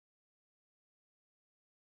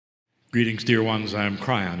Greetings, dear ones. I am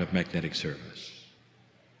Kryon of Magnetic Service.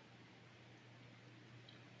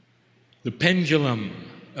 The pendulum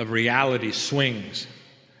of reality swings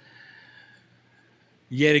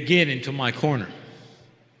yet again into my corner.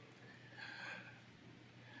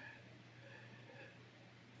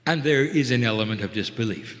 And there is an element of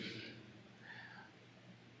disbelief.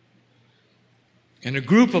 In a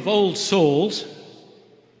group of old souls,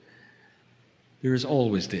 there is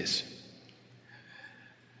always this.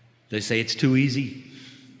 They say it's too easy.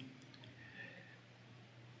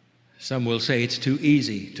 Some will say it's too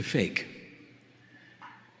easy to fake.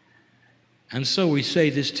 And so we say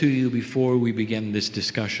this to you before we begin this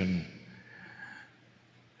discussion.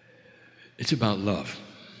 It's about love.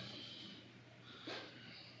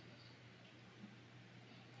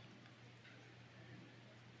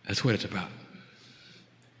 That's what it's about.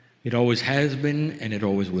 It always has been, and it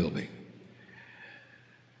always will be.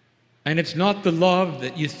 And it's not the love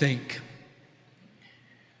that you think.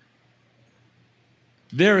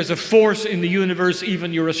 There is a force in the universe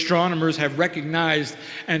even your astronomers have recognized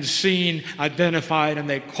and seen, identified, and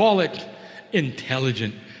they call it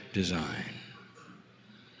intelligent design.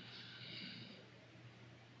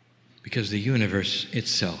 Because the universe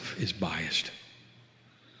itself is biased.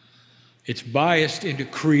 It's biased into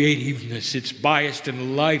creativeness. It's biased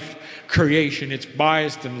in life creation. It's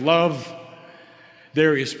biased in love.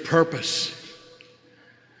 There is purpose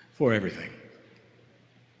for everything.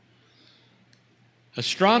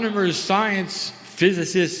 Astronomers, science,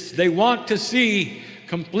 physicists, they want to see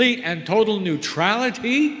complete and total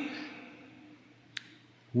neutrality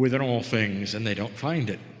within all things, and they don't find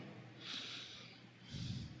it.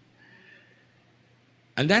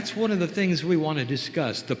 And that's one of the things we want to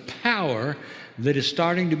discuss, the power that is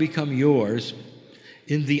starting to become yours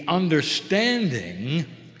in the understanding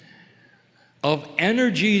of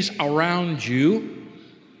energies around you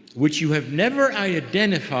which you have never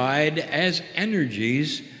identified as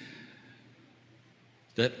energies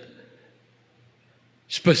that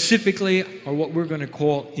specifically are what we're going to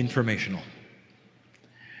call informational.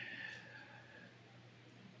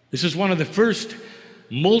 This is one of the first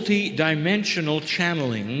multi-dimensional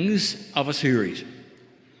channelings of a series,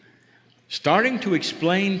 starting to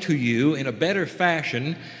explain to you in a better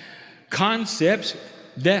fashion concepts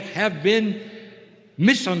that have been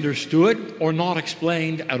misunderstood or not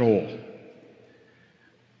explained at all,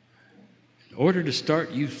 in order to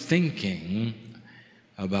start you thinking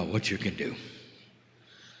about what you can do.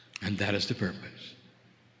 And that is the purpose.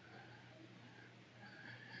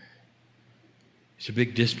 It's a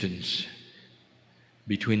big distance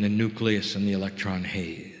between the nucleus and the electron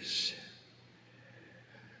haze.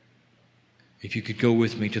 If you could go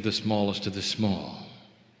with me to the smallest of the small,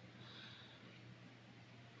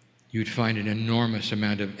 you'd find an enormous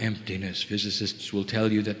amount of emptiness. Physicists will tell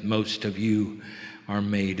you that most of you are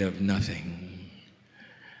made of nothing.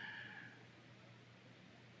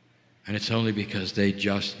 And it's only because they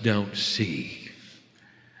just don't see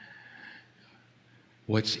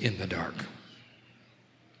what's in the dark.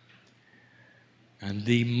 And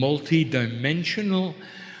the multidimensional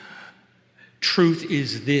truth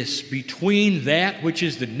is this: between that which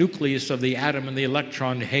is the nucleus of the atom and the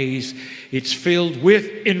electron haze, it's filled with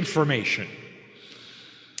information,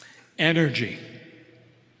 energy,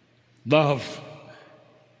 love,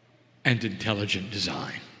 and intelligent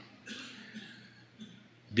design.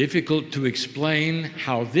 Difficult to explain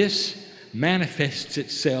how this manifests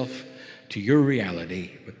itself to your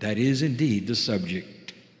reality, but that is indeed the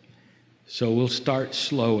subject. So we'll start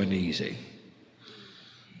slow and easy.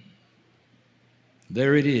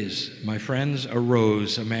 There it is, my friends, a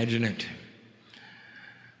rose. Imagine it.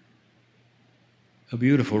 A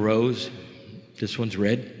beautiful rose. This one's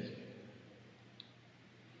red.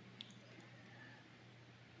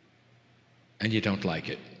 And you don't like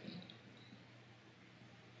it.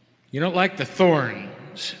 You don't like the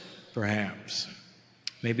thorns, perhaps.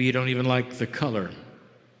 Maybe you don't even like the color,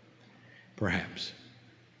 perhaps.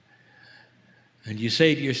 And you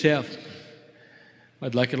say to yourself,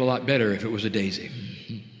 I'd like it a lot better if it was a daisy.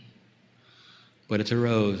 But it's a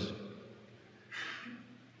rose.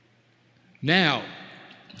 Now,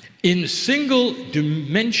 in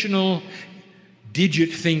single-dimensional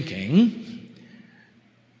digit thinking,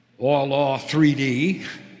 or law 3D,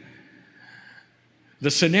 the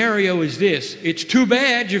scenario is this: it's too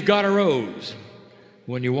bad you've got a rose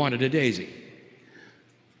when you wanted a daisy.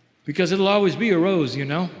 Because it'll always be a rose, you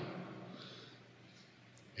know.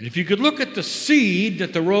 And if you could look at the seed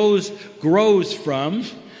that the rose grows from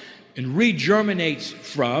and regerminates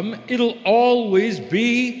from, it'll always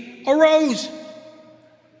be a rose.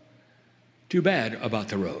 Too bad about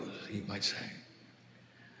the rose, you might say.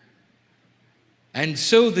 And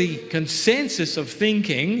so the consensus of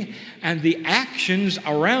thinking and the actions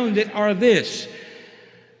around it are this: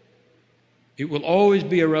 it will always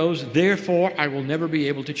be a rose, therefore I will never be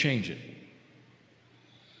able to change it.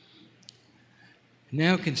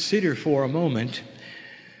 Now consider for a moment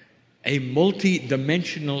a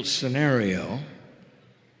multi-dimensional scenario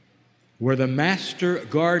where the master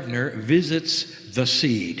gardener visits the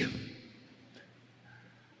seed.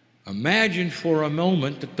 Imagine for a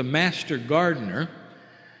moment that the master gardener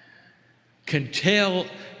can tell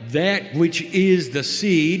that which is the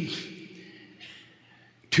seed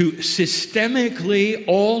to systemically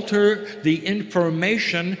alter the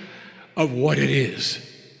information of what it is.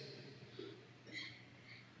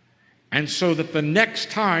 And so that the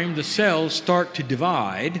next time the cells start to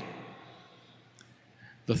divide,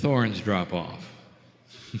 the thorns drop off.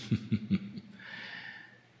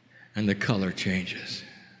 And the color changes.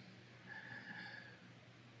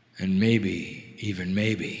 And maybe, even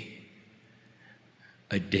maybe,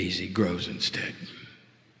 a daisy grows instead.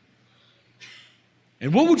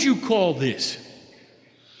 And what would you call this?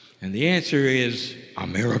 And the answer is a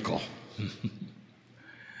miracle.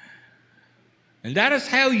 And that is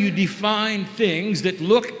how you define things that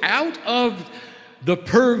look out of the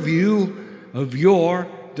purview of your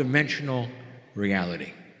dimensional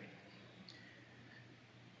reality.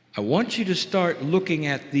 I want you to start looking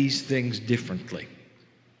at these things differently.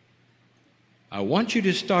 I want you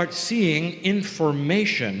to start seeing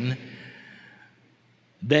information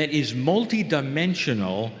that is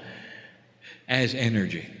multidimensional as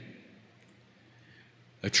energy.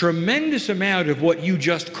 A tremendous amount of what you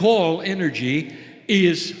just call energy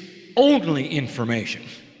is only information.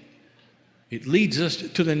 It leads us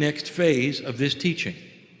to the next phase of this teaching.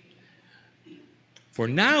 For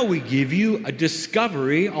now we give you a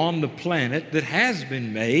discovery on the planet that has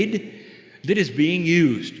been made, that is being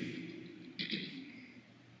used.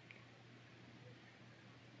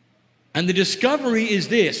 And the discovery is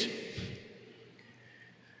this: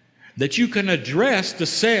 that you can address the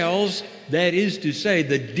cells, that is to say,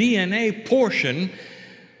 the DNA portion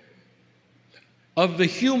of the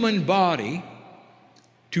human body,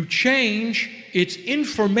 to change its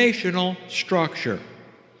informational structure.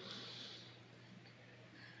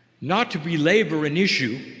 Not to belabor an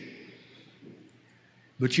issue,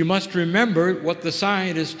 but you must remember what the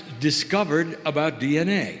scientists discovered about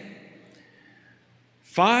DNA.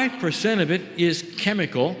 5% of it is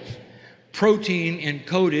chemical,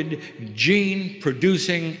 protein-encoded,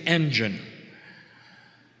 gene-producing engine.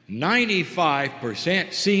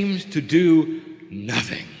 95% seems to do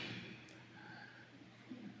nothing.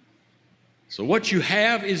 So what you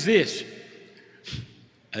have is this: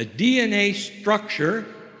 a DNA structure,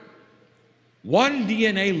 one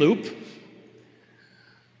DNA loop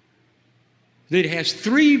that has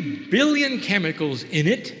 3 billion chemicals in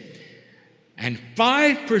it, and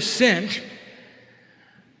 5%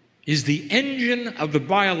 is the engine of the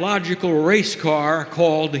biological race car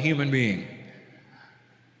called the human being.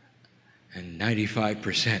 And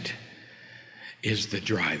 95% is the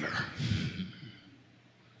driver.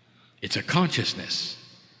 It's a consciousness.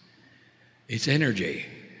 It's energy.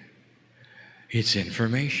 It's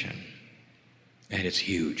information. And it's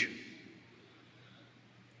huge.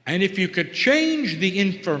 And if you could change the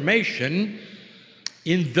information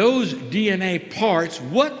in those DNA parts,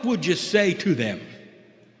 what would you say to them?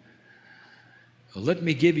 Well, let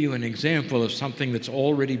me give you an example of something that's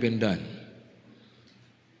already been done.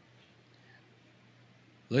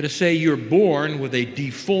 Let us say you're born with a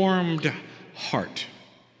deformed heart.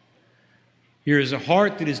 Here is a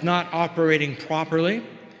heart that is not operating properly.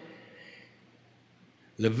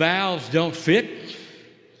 The valves don't fit.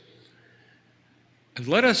 And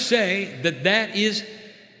let us say that that is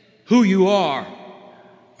who you are,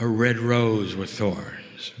 a red rose with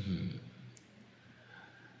thorns.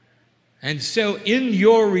 And so in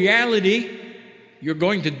your reality, you're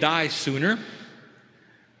going to die sooner.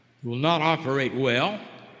 You will not operate well.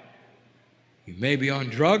 You may be on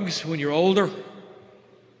drugs when you're older,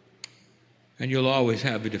 and you'll always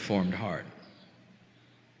have a deformed heart.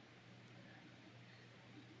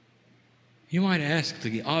 You might ask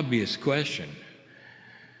the obvious question: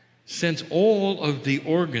 since all of the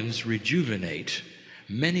organs rejuvenate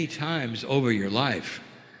many times over your life,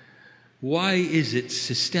 why is it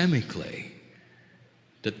systemically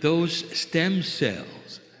that those stem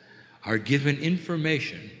cells are given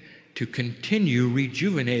information to continue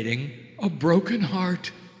rejuvenating a broken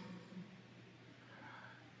heart?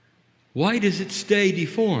 Why does it stay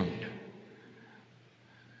deformed?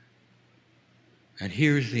 And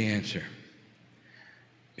here's the answer: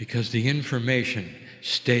 because the information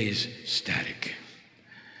stays static.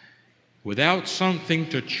 without something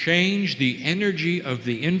to change the energy of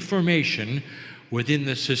the information within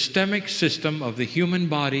the systemic system of the human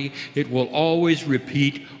body, it will always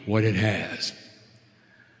repeat what it has.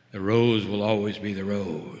 The rose will always be the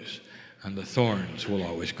rose, and the thorns will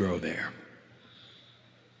always grow there.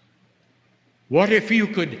 What if you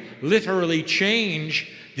could literally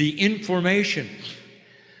change the information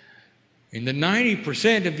in the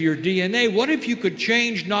 90% of your DNA? What if you could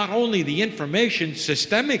change not only the information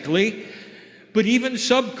systemically, but even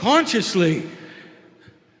subconsciously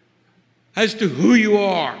as to who you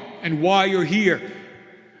are and why you're here?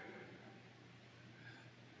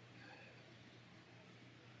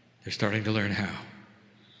 They're starting to learn how.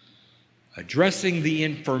 Addressing the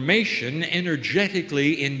information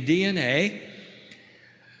energetically in DNA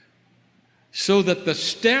so that the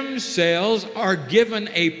stem cells are given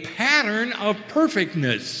a pattern of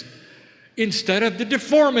perfectness instead of the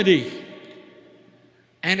deformity.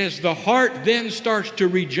 And as the heart then starts to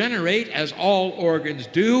regenerate, as all organs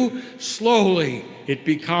do, slowly it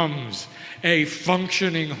becomes a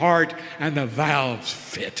functioning heart and the valves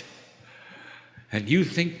fit. And you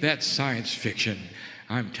think that's science fiction.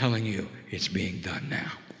 I'm telling you, it's being done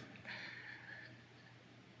now.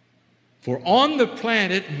 For on the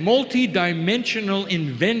planet, multidimensional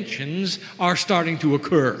inventions are starting to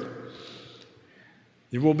occur.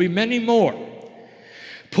 There will be many more,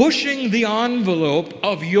 pushing the envelope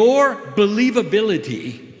of your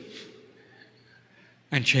believability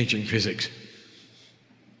and changing physics.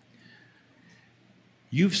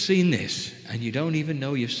 You've seen this, and you don't even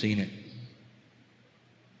know you've seen it.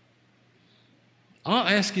 I'll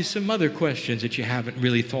ask you some other questions that you haven't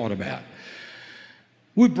really thought about.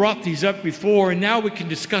 We brought these up before, and now we can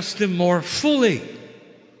discuss them more fully.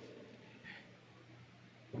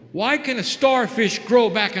 Why can a starfish grow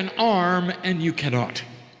back an arm and you cannot?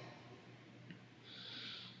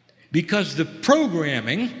 Because the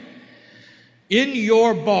programming in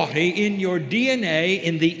your body, in your DNA,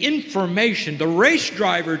 in the information, the race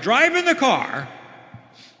driver driving the car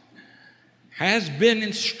has been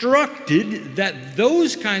instructed that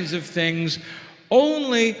those kinds of things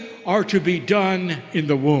only are to be done in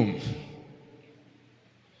the womb.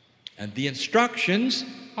 And the instructions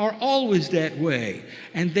are always that way,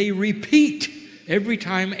 and they repeat every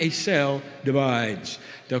time a cell divides.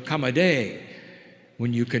 There'll come a day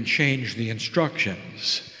when you can change the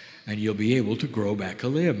instructions and you'll be able to grow back a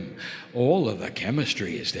limb. All of the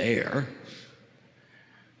chemistry is there.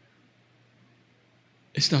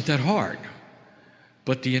 It's not that hard.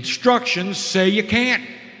 But the instructions say you can't.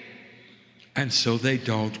 And so they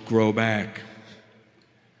don't grow back.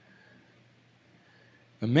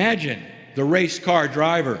 Imagine the race car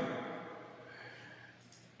driver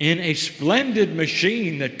in a splendid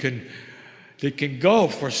machine that can go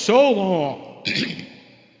for so long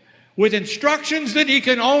with instructions that he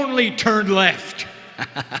can only turn left.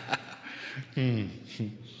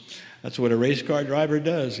 That's what a race car driver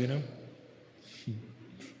does, you know.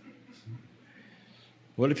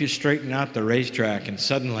 What if you straighten out the racetrack and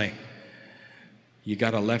suddenly you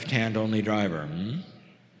got a left-hand only driver?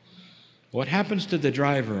 What happens to the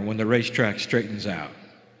driver when the racetrack straightens out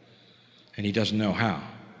and he doesn't know how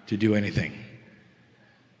to do anything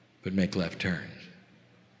but make left turns?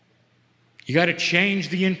 You got to change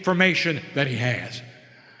the information that he has.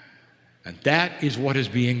 And that is what is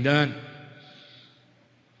being done.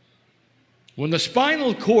 When the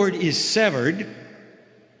spinal cord is severed,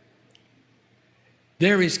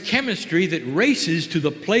 there is chemistry that races to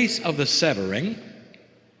the place of the severing,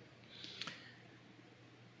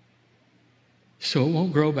 so it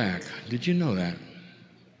won't grow back. Did you know that?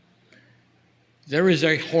 There is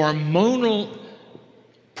a hormonal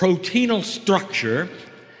proteinal structure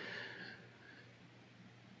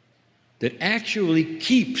that actually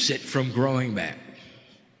keeps it from growing back.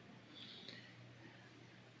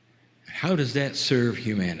 How does that serve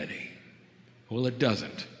humanity? Well, it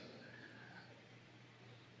doesn't.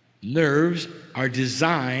 Nerves are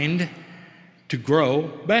designed to grow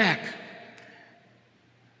back.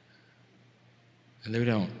 And they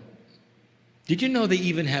don't. Did you know they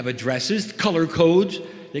even have addresses, color codes?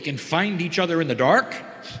 They can find each other in the dark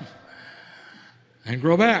and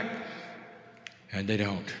grow back. And they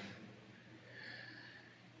don't.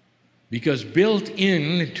 Because built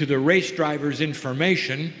into the race driver's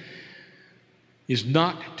information is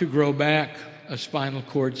not to grow back a spinal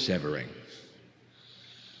cord severing.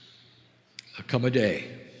 There'll come a day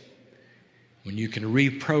when you can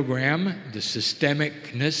reprogram the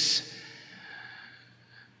systemicness.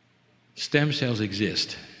 Stem cells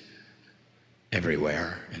exist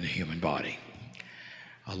everywhere in the human body,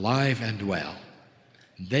 alive and well.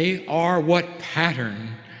 They are what pattern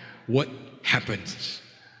what happens.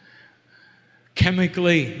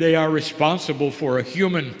 Chemically, they are responsible for a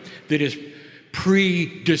human that is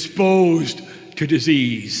predisposed to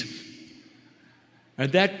disease.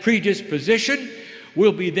 And that predisposition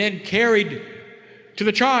will be then carried to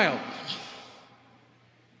the child.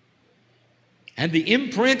 And the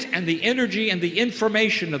imprint and the energy and the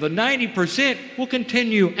information of the 90% will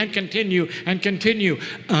continue and continue and continue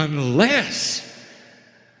unless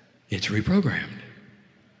it's reprogrammed.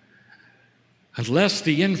 Unless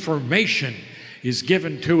the information is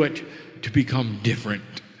given to it to become different.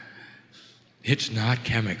 It's not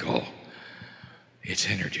chemical, it's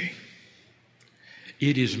energy.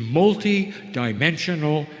 It is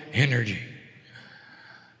multi-dimensional energy.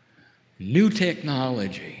 New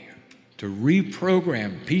technology to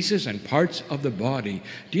reprogram pieces and parts of the body.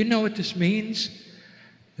 Do you know what this means?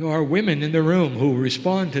 There are women in the room who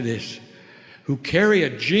respond to this, who carry a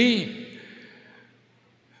gene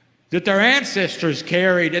that their ancestors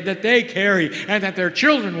carried and that they carry and that their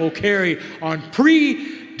children will carry on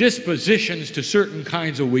predispositions to certain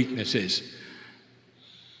kinds of weaknesses.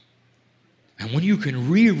 And when you can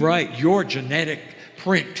rewrite your genetic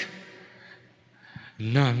print,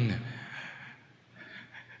 none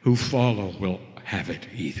who follow will have it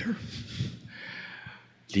either.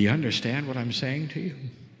 Do you understand what I'm saying to you?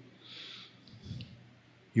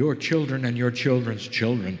 Your children and your children's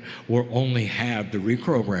children will only have the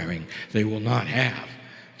reprogramming. They will not have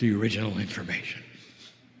the original information.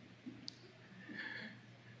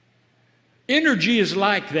 Energy is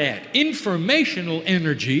like that. Informational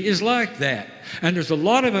energy is like that. And there's a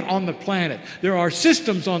lot of it on the planet. There are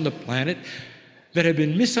systems on the planet that have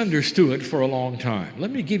been misunderstood for a long time.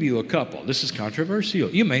 Let me give you a couple. This is controversial.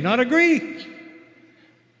 You may not agree.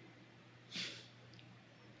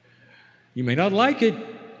 You may not like it.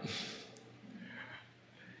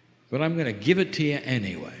 But I'm going to give it to you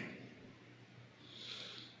anyway.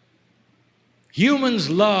 Humans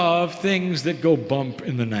love things that go bump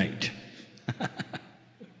in the night.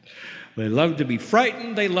 They love to be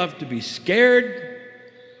frightened. They love to be scared.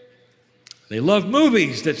 They love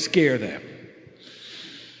movies that scare them.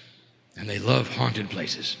 And they love haunted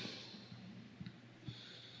places.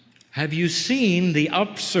 Have you seen the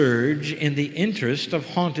upsurge in the interest of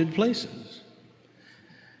haunted places?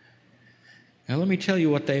 Now let me tell you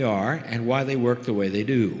what they are and why they work the way they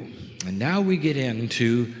do. And now we get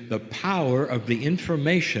into the power of the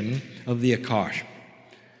information of the Akash.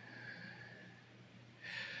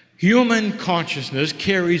 Human consciousness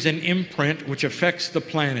carries an imprint which affects the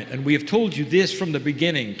planet. And we have told you this from the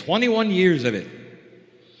beginning, 21 years of it.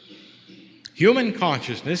 Human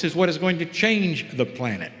consciousness is what is going to change the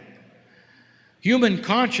planet. Human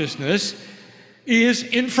consciousness is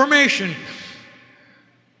information.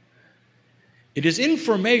 It is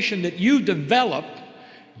information that you develop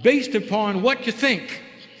based upon what you think.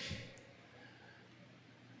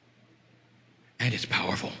 And it's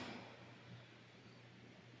powerful.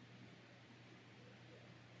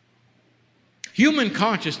 Human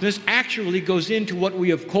consciousness actually goes into what we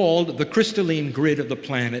have called the crystalline grid of the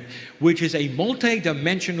planet, which is a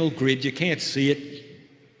multi-dimensional grid. You can't see it.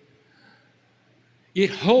 It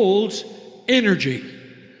holds energy.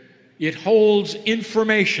 It holds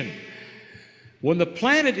information. When the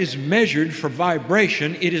planet is measured for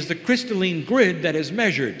vibration, it is the crystalline grid that is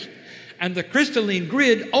measured. And the crystalline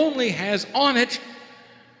grid only has on it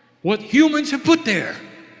what humans have put there.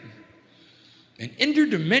 An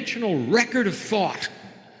interdimensional record of thought,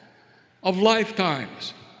 of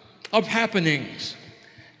lifetimes, of happenings.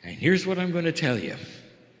 And here's what I'm going to tell you.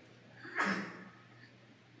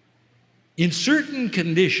 In certain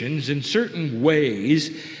conditions, in certain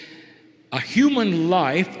ways, a human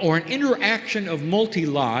life or an interaction of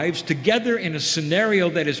multi-lives together in a scenario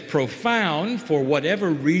that is profound for whatever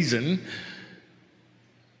reason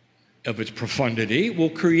of its profundity will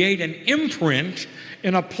create an imprint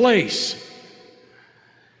in a place.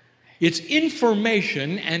 It's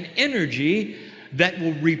information and energy that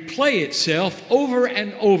will replay itself over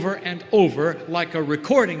and over and over like a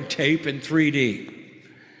recording tape in 3D.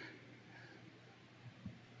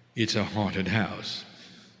 It's a haunted house.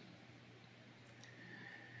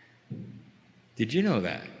 Did you know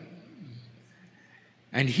that?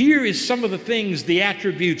 And here is some of the things, the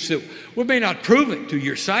attributes that we may not prove it to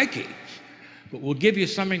your psyche, but we'll give you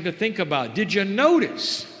something to think about. Did you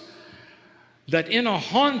notice that in a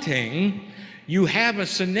haunting, you have a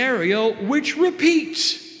scenario which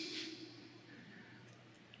repeats?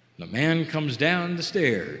 The man comes down the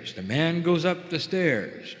stairs. The man goes up the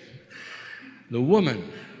stairs. The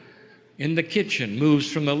woman in the kitchen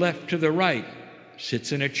moves from the left to the right,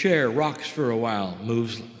 sits in a chair, rocks for a while,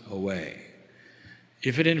 moves away.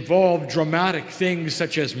 If it involved dramatic things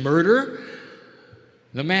such as murder,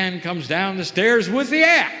 the man comes down the stairs with the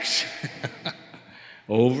axe.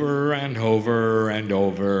 Over and over and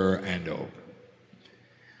over and over.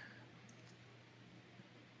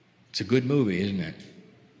 It's a good movie, isn't it?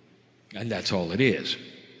 And that's all it is.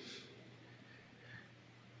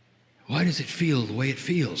 Why does it feel the way it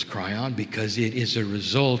feels, Kryon? Because it is a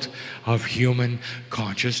result of human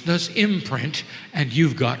consciousness imprint, and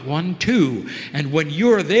you've got one too. And when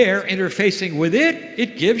you're there interfacing with it,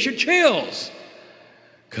 it gives you chills,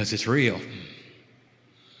 because it's real.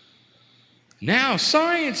 Now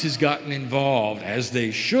science has gotten involved, as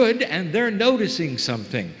they should, and they're noticing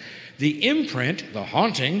something. The imprint, the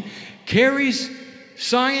haunting, carries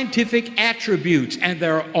scientific attributes, and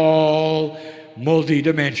they're all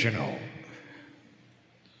multidimensional.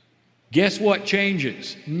 Guess what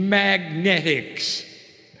changes? Magnetics,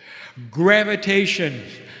 gravitation,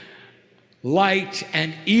 light,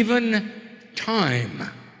 and even time.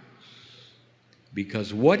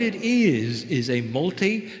 Because what it is a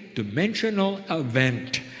multi-dimensional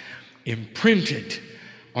event imprinted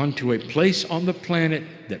onto a place on the planet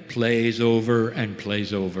that plays over and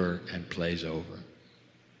plays over and plays over.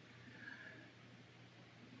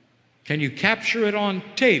 Can you capture it on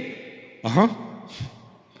tape? Uh-huh.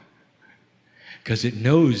 Because it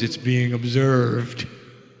knows it's being observed.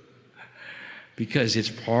 Because it's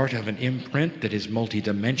part of an imprint that is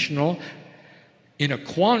multidimensional. In a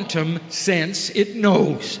quantum sense, it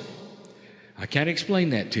knows. I can't explain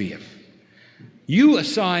that to you. You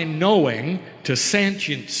assign knowing to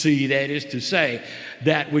sentiency, that is to say,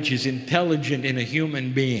 that which is intelligent in a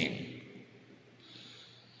human being.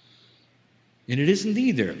 And it isn't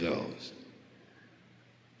either of those.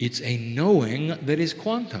 It's a knowing that is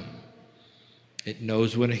quantum. It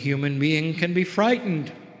knows when a human being can be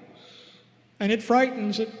frightened, and it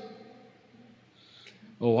frightens it.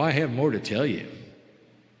 Oh, I have more to tell you.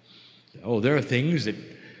 Oh, there are things that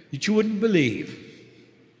you wouldn't believe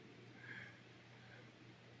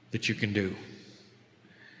that you can do.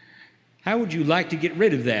 How would you like to get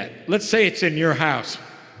rid of that? Let's say it's in your house.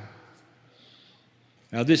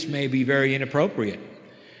 Now, this may be very inappropriate,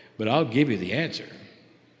 but I'll give you the answer.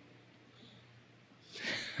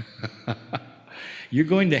 You're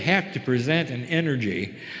going to have to present an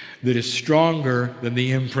energy that is stronger than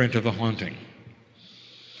the imprint of the haunting.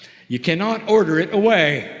 You cannot order it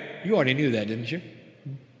away. You already knew that, didn't you?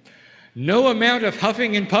 No amount of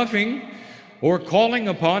huffing and puffing or calling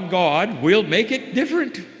upon God will make it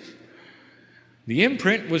different. The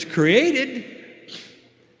imprint was created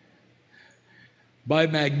by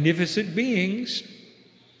magnificent beings,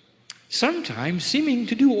 sometimes seeming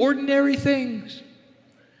to do ordinary things.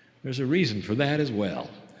 There's a reason for that as well.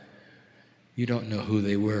 You don't know who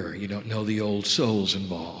they were. You don't know the old souls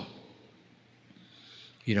involved.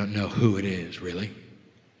 You don't know who it is, really.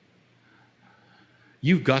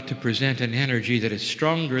 You've got to present an energy that is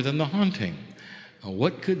stronger than the haunting. Now,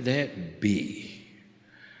 what could that be?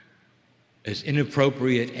 As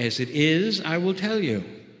inappropriate as it is, I will tell you.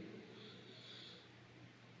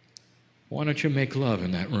 Why don't you make love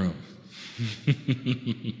in that room?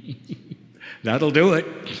 That'll do it.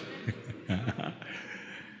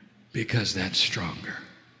 Because that's stronger.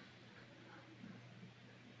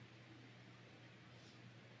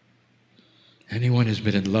 Anyone who's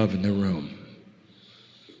been in love in the room,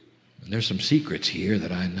 and there's some secrets here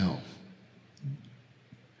that I know.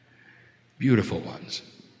 Beautiful ones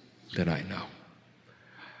that I know.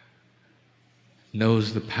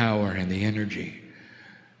 Knows the power and the energy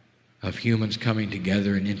of humans coming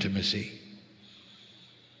together in intimacy.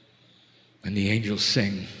 And the angels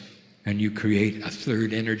sing, and you create a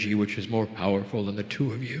third energy which is more powerful than the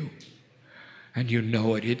two of you. And you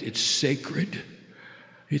know it. It's sacred.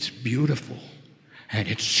 It's beautiful. And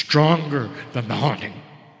it's stronger than the haunting.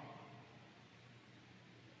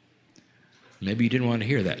 Maybe you didn't want to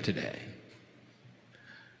hear that today.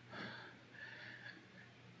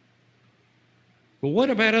 But what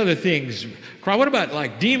about other things? What about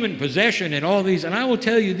like demon possession and all these? And I will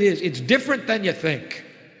tell you this, it's different than you think.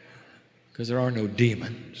 Because there are no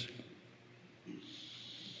demons.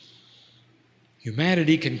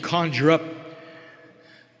 Humanity can conjure up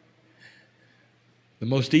the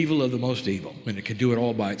most evil of the most evil, and it can do it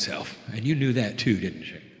all by itself. And you knew that too, didn't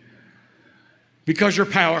you? Because you're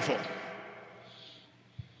powerful.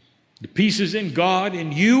 The pieces in God,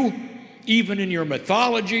 in you, even in your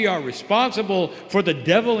mythology, are responsible for the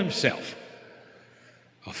devil himself.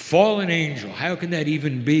 A fallen angel, how can that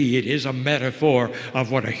even be? It is a metaphor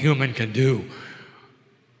of what a human can do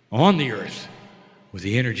on the earth with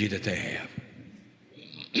the energy that they have.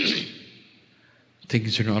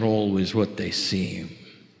 things are not always what they seem.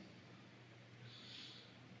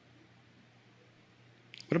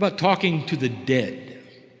 What about talking to the dead?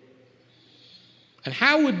 And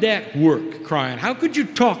how would that work, Kryon? How could you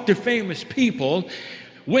talk to famous people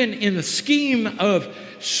when in the scheme of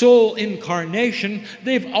soul incarnation,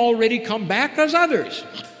 they've already come back as others?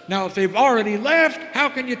 Now, if they've already left, how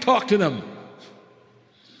can you talk to them?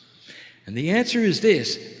 And the answer is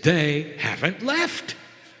this: they haven't left.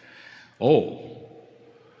 Oh,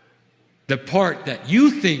 the part that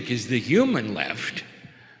you think is the human left,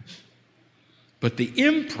 but the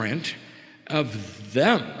imprint of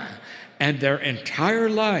them and their entire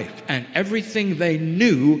life and everything they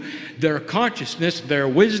knew, their consciousness, their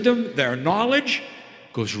wisdom, their knowledge,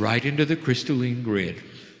 goes right into the crystalline grid.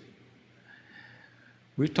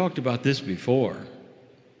 We've talked about this before.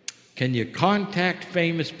 Can you contact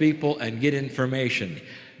famous people and get information?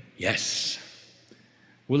 Yes.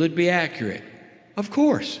 Will it be accurate? Of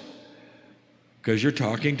course, because you're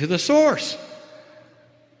talking to the source.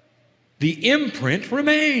 The imprint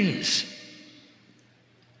remains.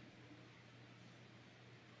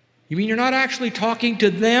 You mean you're not actually talking to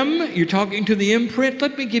them? You're talking to the imprint?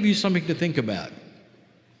 Let me give you something to think about.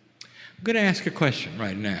 I'm going to ask a question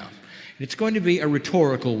right now. It's going to be a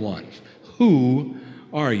rhetorical one. Who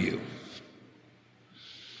are you?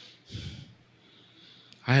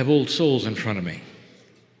 I have old souls in front of me.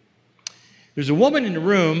 There's a woman in the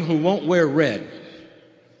room who won't wear red.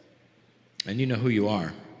 And you know who you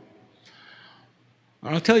are.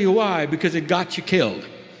 I'll tell you why, because it got you killed.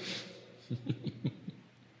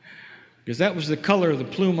 Because that was the color of the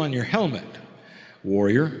plume on your helmet,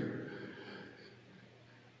 warrior.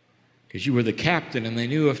 Because you were the captain, and they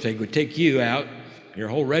knew if they would take you out, your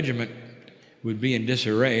whole regiment would be in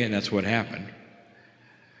disarray, and that's what happened.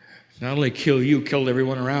 Not only kill you, killed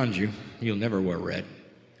everyone around you. You'll never wear red.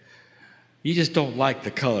 You just don't like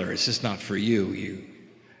the color. It's just not for you. You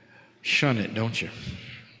shun it, don't you?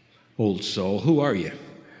 Old soul, who are you?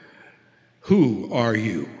 Who are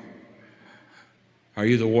you? Are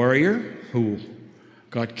you the warrior who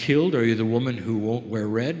got killed? Are you the woman who won't wear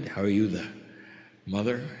red? Are you the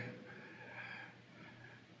mother?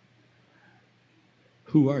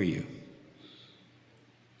 Who are you?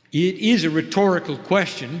 It is a rhetorical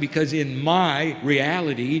question because in my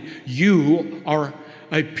reality, you are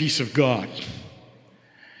a piece of God.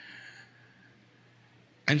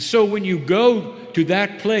 And so when you go to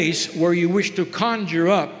that place where you wish to conjure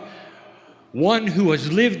up one who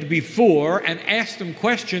has lived before and ask them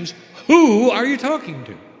questions, who are you talking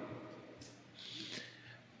to?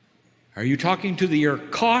 Are you talking to the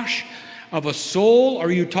Irkosh of a soul?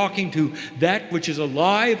 Are you talking to that which is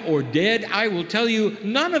alive or dead? I will tell you,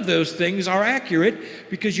 none of those things are accurate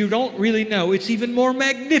because you don't really know. It's even more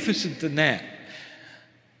magnificent than that.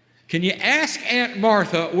 Can you ask Aunt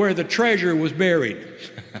Martha where the treasure was buried?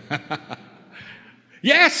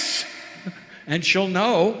 Yes! And she'll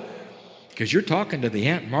know, because you're talking to the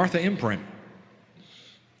Aunt Martha imprint.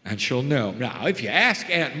 And she'll know. Now, if you ask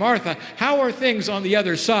Aunt Martha, how are things on the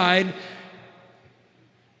other side?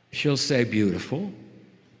 She'll say, beautiful.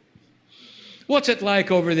 What's it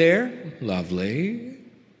like over there? Lovely.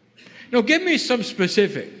 No, give me some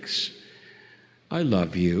specifics. I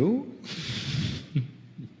love you.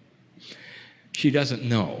 She doesn't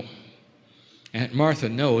know. Aunt Martha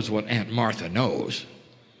knows what Aunt Martha knows.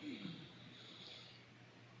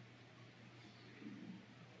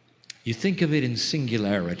 You think of it in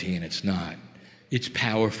singularity, and it's not. It's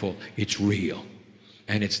powerful, it's real,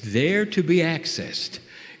 and it's there to be accessed.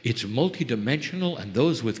 It's multidimensional, and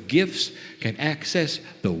those with gifts can access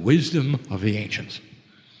the wisdom of the ancients.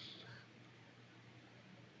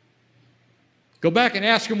 Go back and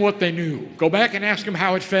ask them what they knew. Go back and ask them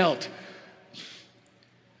how it felt.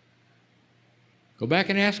 Go back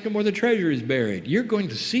and ask them where the treasure is buried. You're going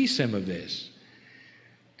to see some of this.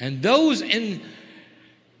 And those in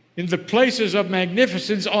the places of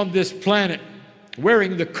magnificence on this planet,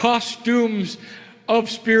 wearing the costumes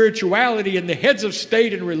of spirituality, and the heads of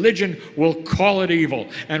state and religion will call it evil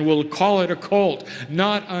and will call it a cult,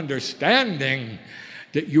 not understanding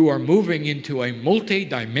that you are moving into a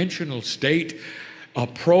multi-dimensional state,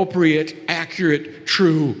 appropriate, accurate,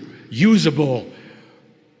 true, usable,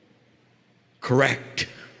 correct,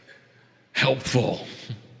 helpful.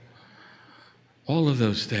 All of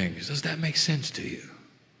those things. Does that make sense to you?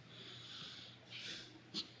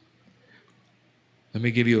 Let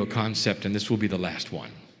me give you a concept, and this will be the last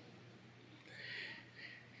one.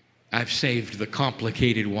 I've saved the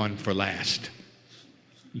complicated one for last.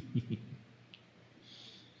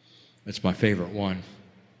 That's my favorite one.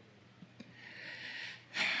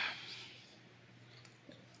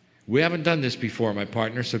 We haven't done this before, my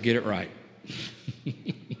partner, so get it right.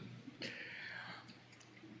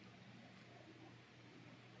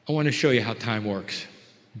 I want to show you how time works.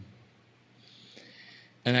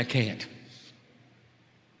 And I can't.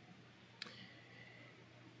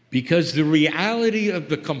 Because the reality of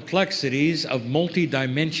the complexities of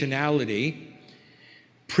multidimensionality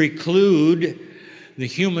preclude the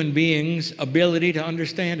human being's ability to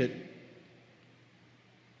understand it.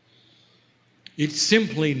 It's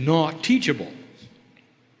simply not teachable.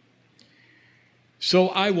 So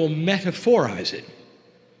I will metaphorize it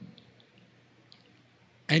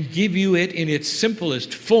and give you it in its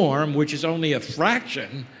simplest form, which is only a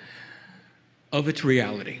fraction of its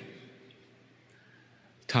reality.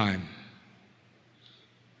 Time.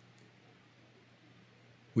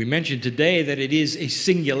 We mentioned today that it is a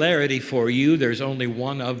singularity for you. There's only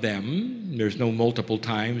one of them. There's no multiple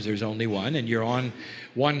times. There's only one. And you're on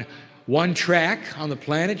one track on the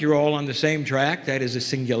planet. You're all on the same track. That is a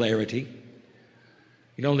singularity.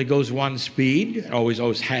 It only goes one speed. It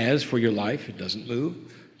always has for your life. It doesn't move.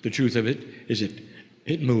 The truth of it is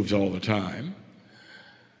it moves all the time.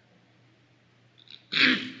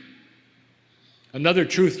 Another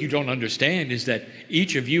truth you don't understand is that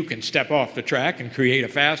each of you can step off the track and create a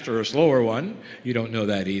faster or slower one. You don't know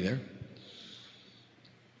that either.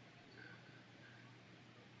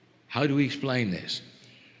 How do we explain this?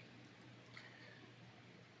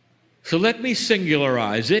 So let me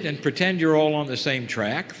singularize it and pretend you're all on the same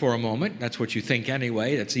track for a moment. That's what you think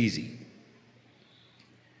anyway. That's easy.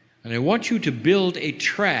 And I want you to build a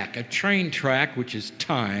track, a train track, which is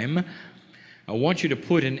time. I want you to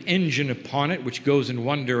put an engine upon it which goes in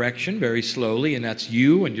one direction very slowly, and that's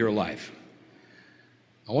you and your life.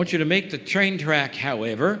 I want you to make the train track,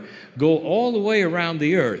 however, go all the way around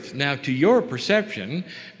the earth. Now, to your perception,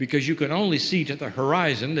 because you can only see to the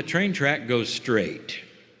horizon, the train track goes straight.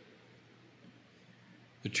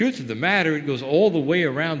 The truth of the matter, it goes all the way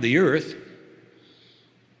around the earth,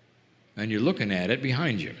 and you're looking at it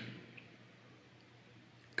behind you.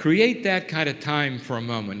 Create that kind of time for a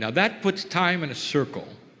moment. Now that puts time in a circle.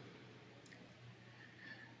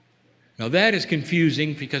 Now that is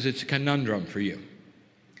confusing because it's a conundrum for you.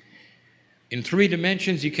 In 3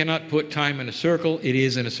 dimensions, you cannot put time in a circle. It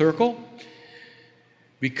is in a circle.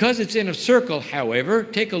 Because it's in a circle, however,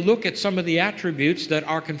 take a look at some of the attributes that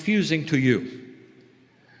are confusing to you.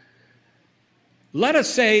 Let us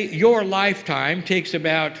say your lifetime takes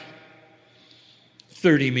about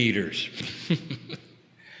 30 meters.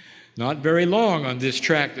 Not very long on this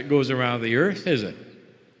track that goes around the earth, is it?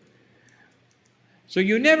 So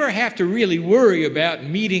you never have to really worry about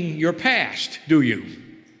meeting your past, do you?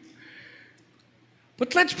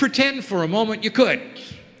 But let's pretend for a moment you could.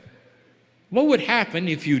 What would happen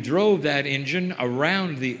if you drove that engine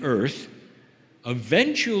around the earth?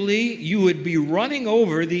 Eventually, you would be running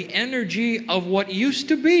over the energy of what used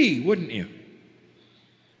to be, wouldn't you?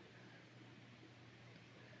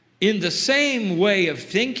 In the same way of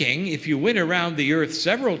thinking, if you went around the earth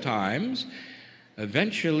several times,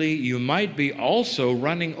 eventually you might be also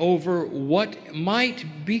running over what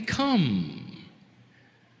might become.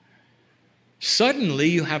 Suddenly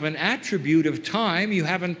you have an attribute of time you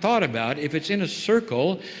haven't thought about. If it's in a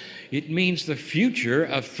circle, it means the future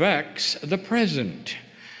affects the present.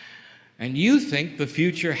 And you think the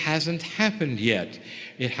future hasn't happened yet.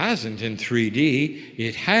 It hasn't in 3D.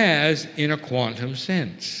 It has in a quantum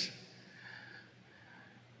sense.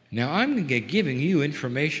 Now, I'm giving you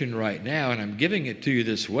information right now, and I'm giving it to you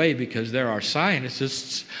this way because there are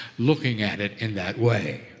scientists looking at it in that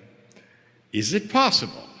way. Is it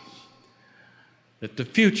possible that the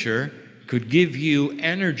future could give you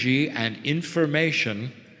energy and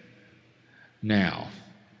information now?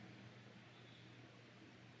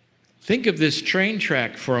 Think of this train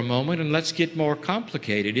track for a moment, and let's get more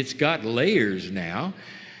complicated. It's got layers now.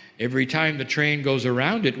 Every time the train goes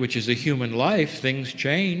around it, which is a human life, things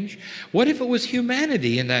change. What if it was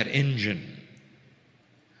humanity in that engine?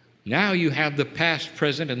 Now you have the past,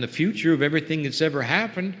 present, and the future of everything that's ever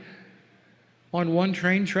happened on one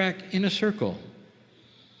train track in a circle.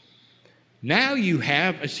 Now you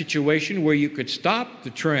have a situation where you could stop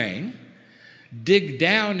the train, dig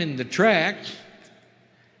down in the track,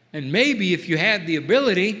 and maybe if you had the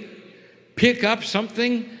ability, pick up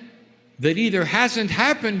something that either hasn't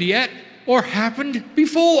happened yet or happened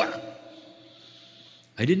before.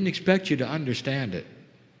 I didn't expect you to understand it.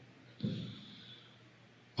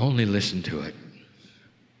 Only listen to it.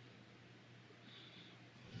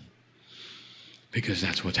 Because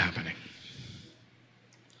that's what's happening.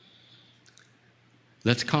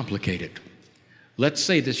 Let's complicate it. Let's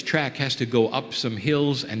say this track has to go up some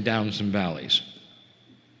hills and down some valleys.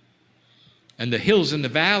 And the hills and the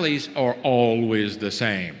valleys are always the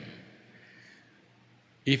same.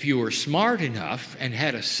 If you were smart enough and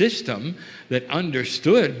had a system that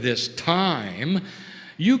understood this time,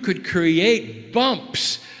 you could create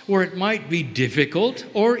bumps where it might be difficult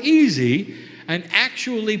or easy and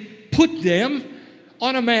actually put them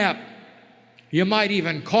on a map. You might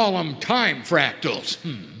even call them time fractals.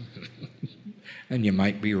 And you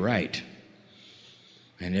might be right.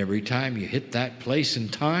 And every time you hit that place in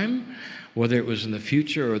time, whether it was in the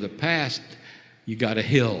future or the past, you got a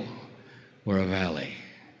hill or a valley.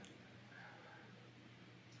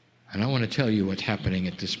 And I want to tell you what's happening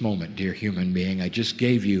at this moment, dear human being. I just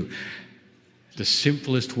gave you the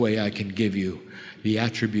simplest way I can give you the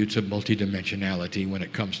attributes of multidimensionality when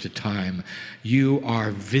it comes to time. You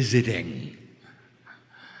are visiting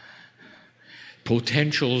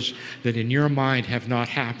potentials that in your mind have not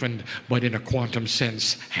happened, but in a quantum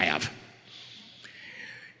sense have.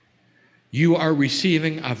 You are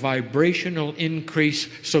receiving a vibrational increase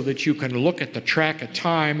so that you can look at the track of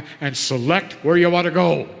time and select where you want to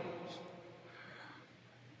go.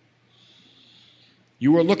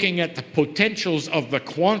 You are looking at the potentials of the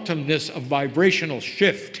quantumness of vibrational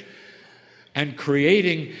shift and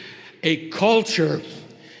creating a culture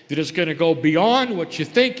that is going to go beyond what you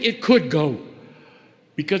think it could go,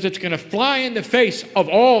 because it's going to fly in the face of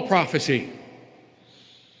all prophecy.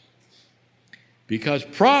 Because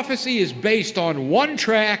prophecy is based on one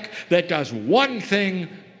track that does one thing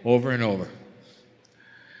over and over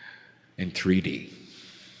in 3D.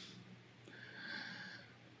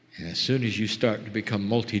 And as soon as you start to become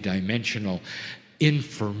multidimensional,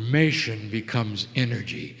 information becomes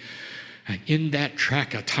energy. And in that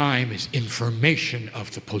track of time is information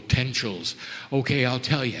of the potentials. Okay, I'll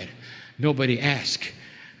tell you, nobody asked,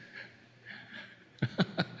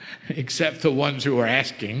 except the ones who are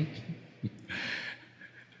asking.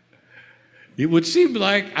 It would seem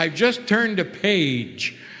like I've just turned a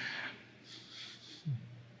page,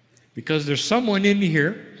 because there's someone in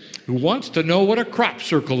here who wants to know what a crop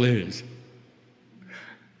circle is.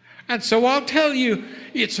 And so I'll tell you,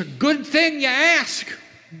 it's a good thing you ask.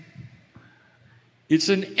 It's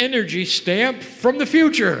an energy stamp from the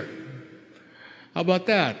future. How about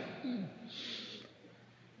that?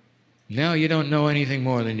 Now you don't know anything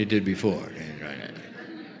more than you did before.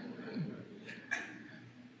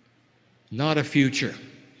 Not a future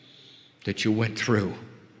that you went through.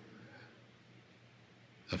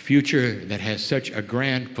 A future that has such a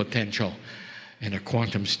grand potential and a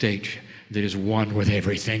quantum state that is one with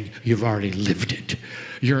everything. You've already lived it.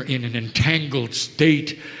 You're in an entangled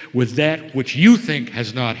state with that which you think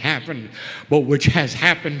has not happened, but which has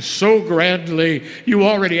happened so grandly, you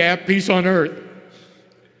already have peace on earth.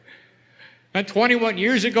 And 21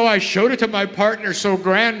 years ago, I showed it to my partner so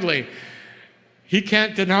grandly. He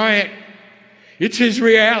can't deny it. It's his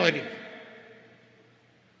reality.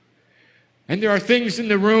 And there are things in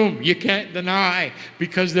the room you can't deny,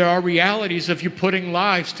 because there are realities of you putting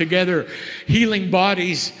lives together, healing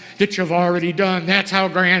bodies that you've already done. That's how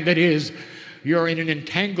grand it is. You're in an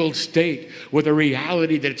entangled state with a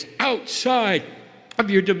reality that's outside of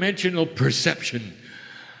your dimensional perception.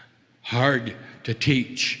 Hard to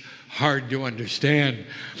teach, hard to understand,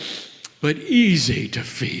 but easy to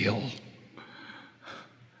feel.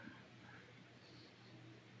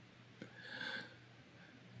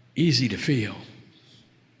 Easy to feel.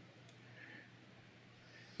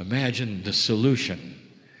 Imagine the solution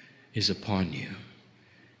is upon you.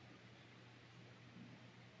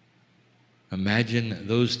 Imagine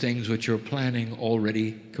those things which you're planning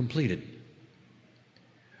already completed.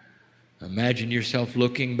 Imagine yourself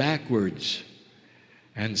looking backwards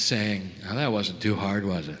and saying, "Oh, that wasn't too hard,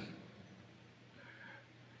 was it?"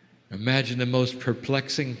 Imagine the most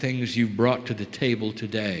perplexing things you've brought to the table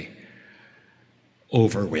today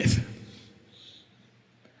over with.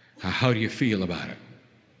 How do you feel about it?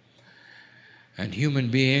 And human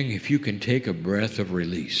being, if you can take a breath of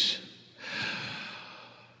release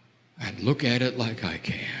and look at it like I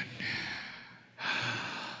can,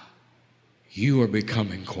 you are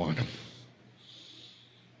becoming quantum.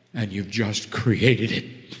 And you've just created it.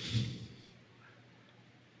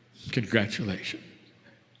 Congratulations.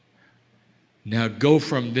 Now go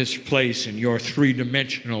from this place in your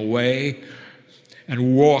three-dimensional way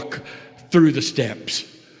and walk through the steps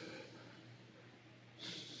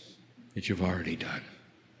that you've already done.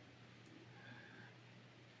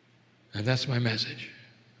 And that's my message.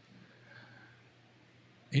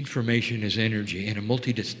 Information is energy. In a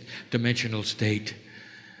multi-dimensional state,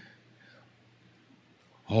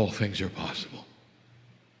 all things are possible.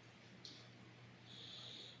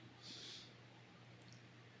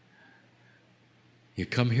 You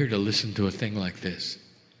come here to listen to a thing like this.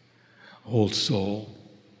 Old soul,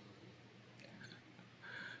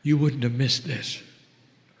 you wouldn't have missed this.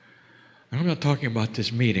 And I'm not talking about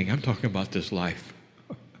this meeting, I'm talking about this life.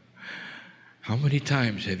 How many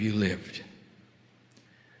times have you lived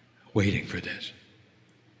waiting for this?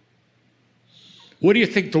 What do you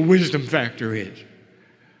think the wisdom factor is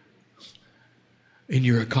in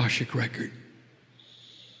your Akashic record?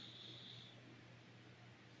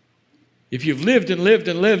 If you've lived and lived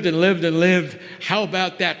and lived and lived and lived, how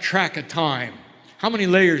about that track of time? How many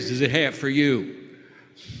layers does it have for you?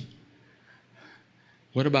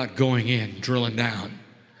 What about going in, drilling down,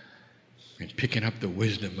 and picking up the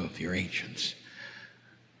wisdom of your ancients?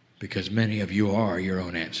 Because many of you are your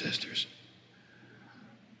own ancestors.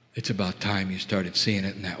 It's about time you started seeing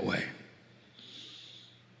it in that way.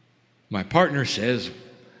 My partner says,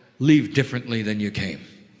 leave differently than you came.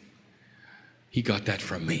 He got that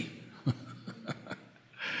from me.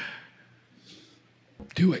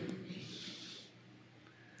 Do it.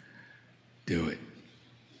 Do it.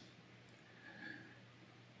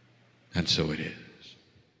 And so it is.